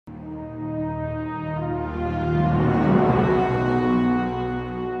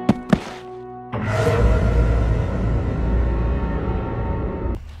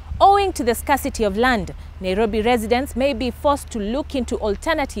to the scarcity of land, Nairobi residents may be forced to look into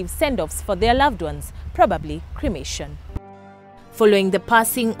alternative send-offs for their loved ones, probably cremation. Following the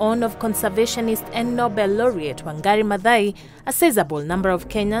passing on of conservationist and Nobel laureate Wangari Maathai, a sizable number of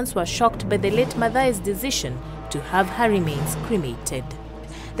Kenyans were shocked by the late Maathai's decision to have her remains cremated.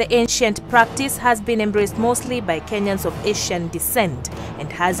 The ancient practice has been embraced mostly by Kenyans of Asian descent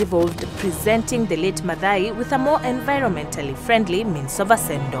and has evolved, presenting the late Maathai with a more environmentally friendly means of a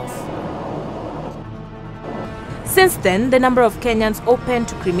send-off. Since then, the number of Kenyans open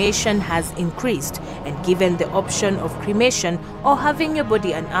to cremation has increased, and given the option of cremation or having your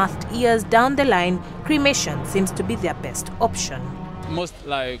body unearthed years down the line, cremation seems to be their best option. Most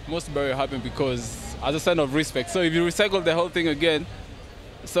burial happen because as a sign of respect. So if you recycle the whole thing again,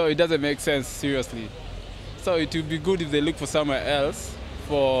 so it doesn't make sense seriously. So it would be good if they look for somewhere else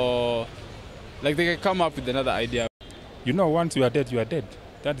for, like they can come up with another idea. You know, once you are dead, you are dead.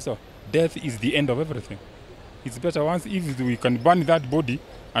 That is all. Death is the end of everything. It's better once if we can burn that body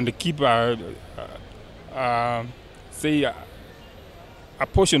and keep, say, a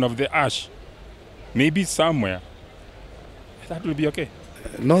portion of the ash, maybe somewhere. That will be okay.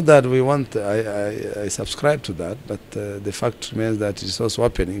 Not that we want, I subscribe to that, but the fact remains that it's also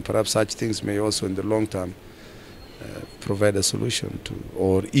happening. Perhaps such things may also in the long term provide a solution to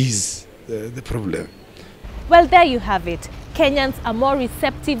or ease the problem. Well, there you have it. Kenyans are more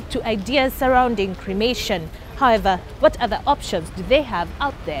receptive to ideas surrounding cremation. However, what other options do they have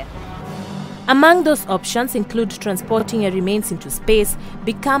out there? Among those options include transporting your remains into space,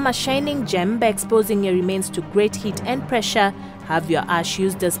 become a shining gem by exposing your remains to great heat and pressure, have your ash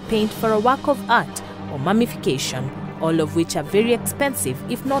used as paint for a work of art, or mummification, all of which are very expensive,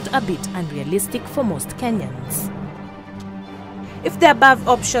 if not a bit unrealistic for most Kenyans. If the above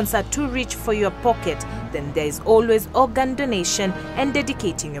options are too rich for your pocket, then there is always organ donation and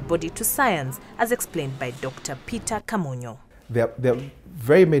dedicating your body to science, as explained by Dr. Peter Kamunyo. There are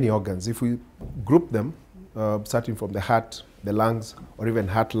very many organs. If we group them, starting from the heart, the lungs, or even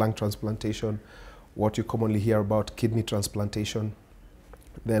heart-lung transplantation, what you commonly hear about kidney transplantation,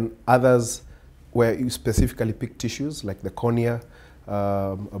 then others where you specifically pick tissues like the cornea,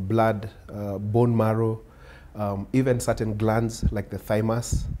 blood, bone marrow, even certain glands like the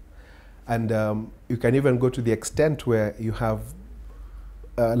thymus. And you can even go to the extent where you have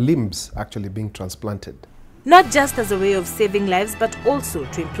limbs actually being transplanted. Not just as a way of saving lives, but also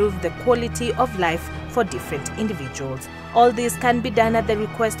to improve the quality of life for different individuals. All this can be done at the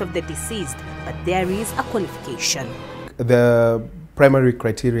request of the deceased, but there is a qualification. The primary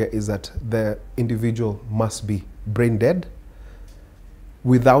criteria is that the individual must be brain dead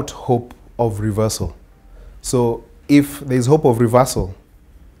without hope of reversal. So if there is hope of reversal,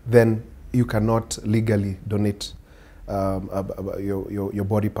 then you cannot legally donate your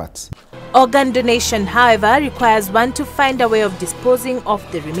body parts. Organ donation, however, requires one to find a way of disposing of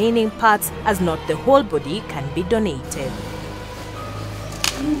the remaining parts, as not the whole body can be donated.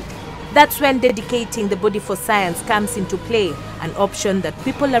 That's when dedicating the body for science comes into play, an option that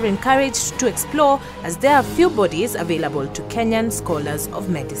people are encouraged to explore, as there are few bodies available to Kenyan scholars of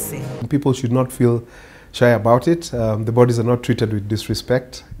medicine. People should not feel shy about it. The bodies are not treated with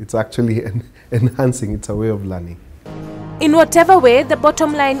disrespect. It's actually enhancing. It's a way of learning. In whatever way, the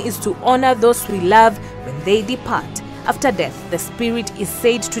bottom line is to honor those we love when they depart. After death, the spirit is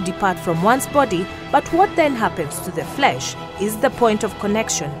said to depart from one's body, but what then happens to the flesh is the point of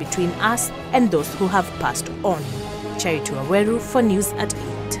connection between us and those who have passed on. Waweru for News at 8.